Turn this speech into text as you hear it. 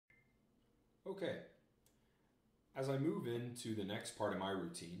Okay, as I move into the next part of my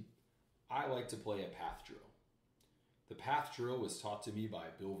routine, I like to play a path drill. The path drill was taught to me by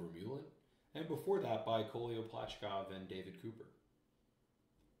Bill Vermeulen, and before that by Kolio Plachkov and David Cooper.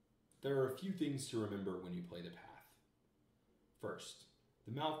 There are a few things to remember when you play the path. First,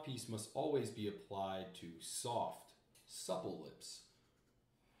 the mouthpiece must always be applied to soft, supple lips.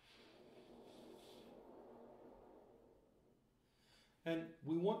 And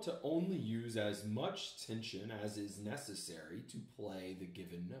we want to only use as much tension as is necessary to play the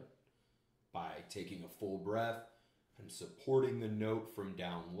given note. By taking a full breath and supporting the note from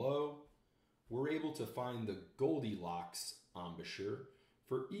down low, we're able to find the Goldilocks embouchure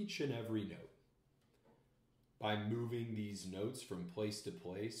for each and every note. By moving these notes from place to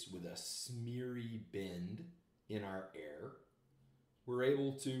place with a smeary bend in our air, we're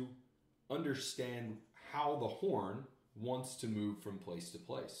able to understand how the horn wants to move from place to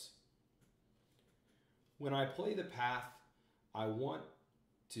place. When I play the path, I want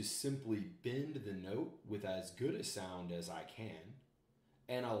to simply bend the note with as good a sound as I can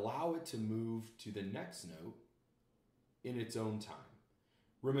and allow it to move to the next note in its own time.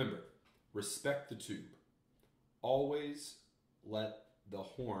 Remember, respect the tube. Always let the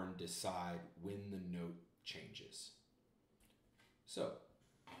horn decide when the note changes. So,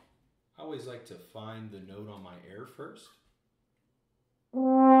 I always like to find the note on my air first.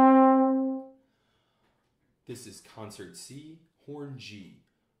 This is concert C, horn G.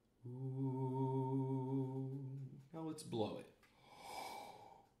 Ooh. Now let's blow it.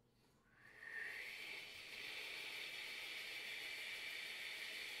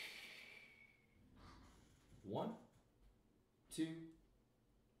 One, two.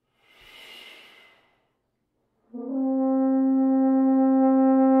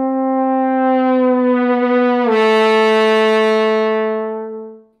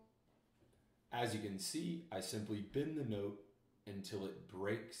 As you can see, I simply bend the note until it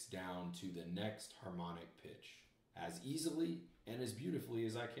breaks down to the next harmonic pitch as easily and as beautifully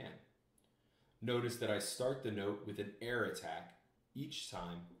as I can. Notice that I start the note with an air attack each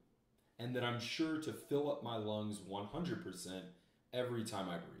time, and that I'm sure to fill up my lungs 100% every time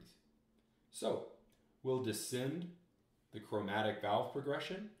I breathe. So, we'll descend the chromatic valve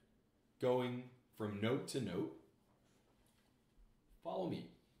progression, going from note to note. Follow me.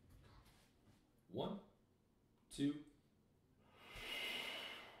 1, 2.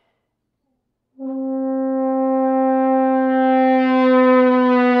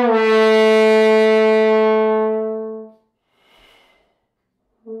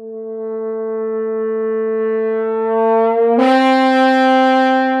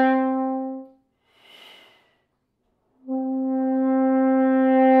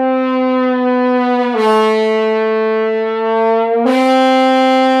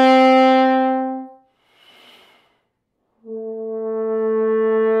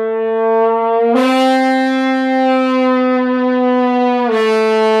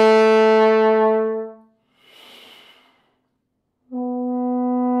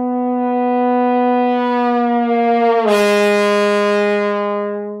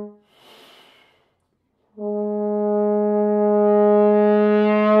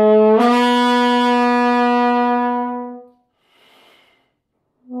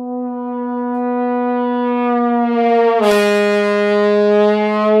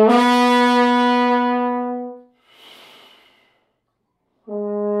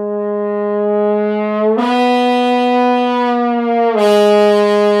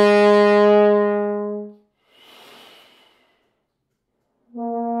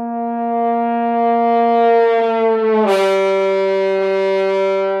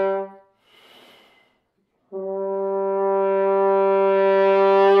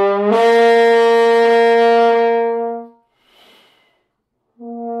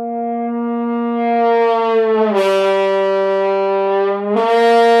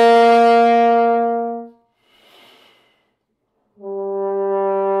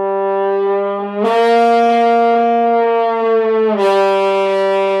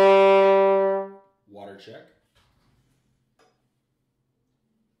 Check.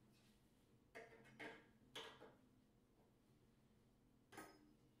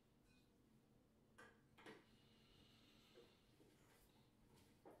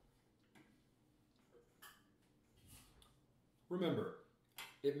 Remember,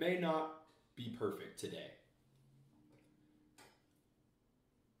 it may not be perfect today.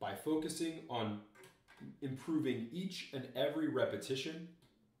 By focusing on improving each and every repetition,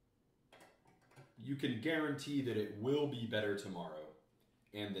 you can guarantee that it will be better tomorrow,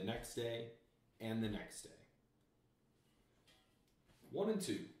 and the next day, and the next day. 1 and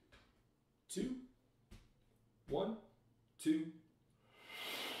 2. 2. 1, 2.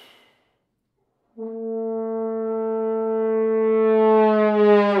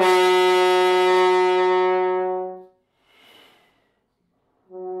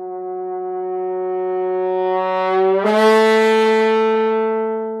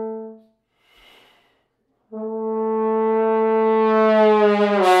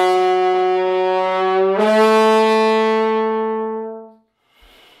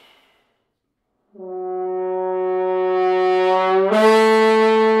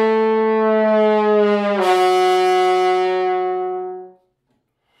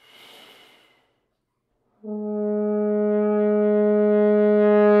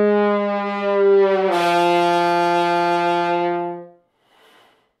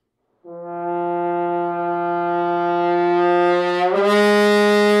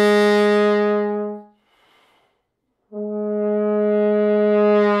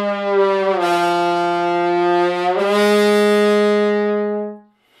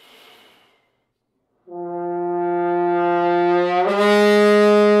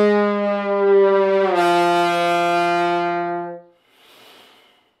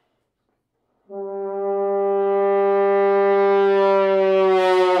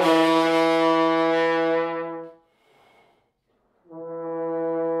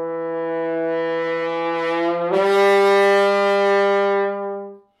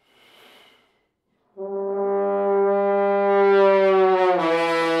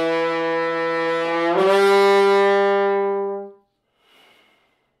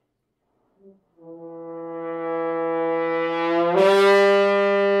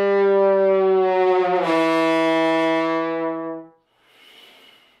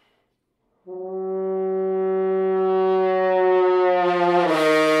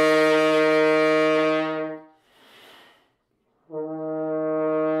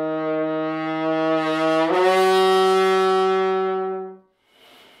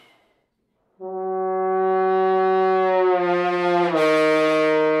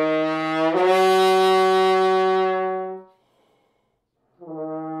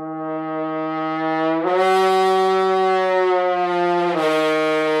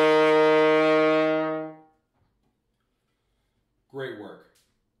 Great work.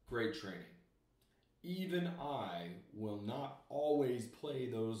 Great training. Even I will not always play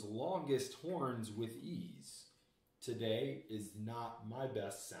those longest horns with ease. Today is not my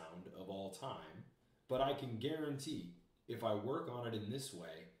best sound of all time, but I can guarantee if I work on it in this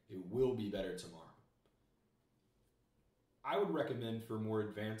way, it will be better tomorrow. I would recommend for more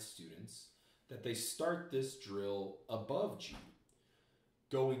advanced students that they start this drill above G,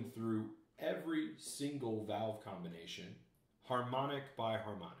 going through every single valve combination, harmonic by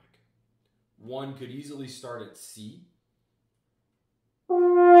harmonic. One could easily start at C,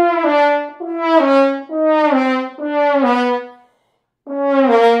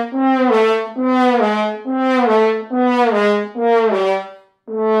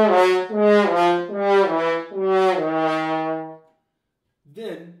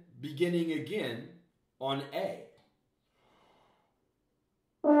 then beginning again on A.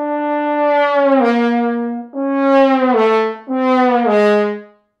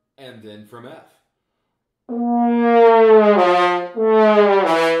 And then from F.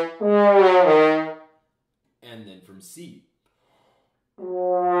 And then from C.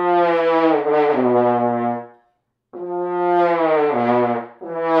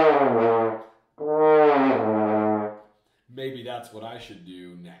 Maybe that's what I should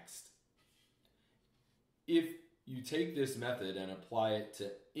do next. If you take this method and apply it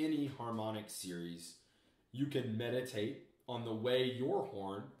to any harmonic series, you can meditate on the way your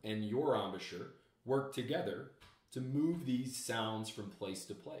horn and your embouchure work together to move these sounds from place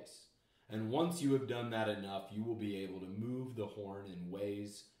to place. And once you have done that enough, you will be able to move the horn in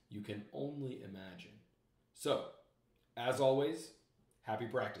ways you can only imagine. So, as always, happy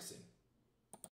practicing.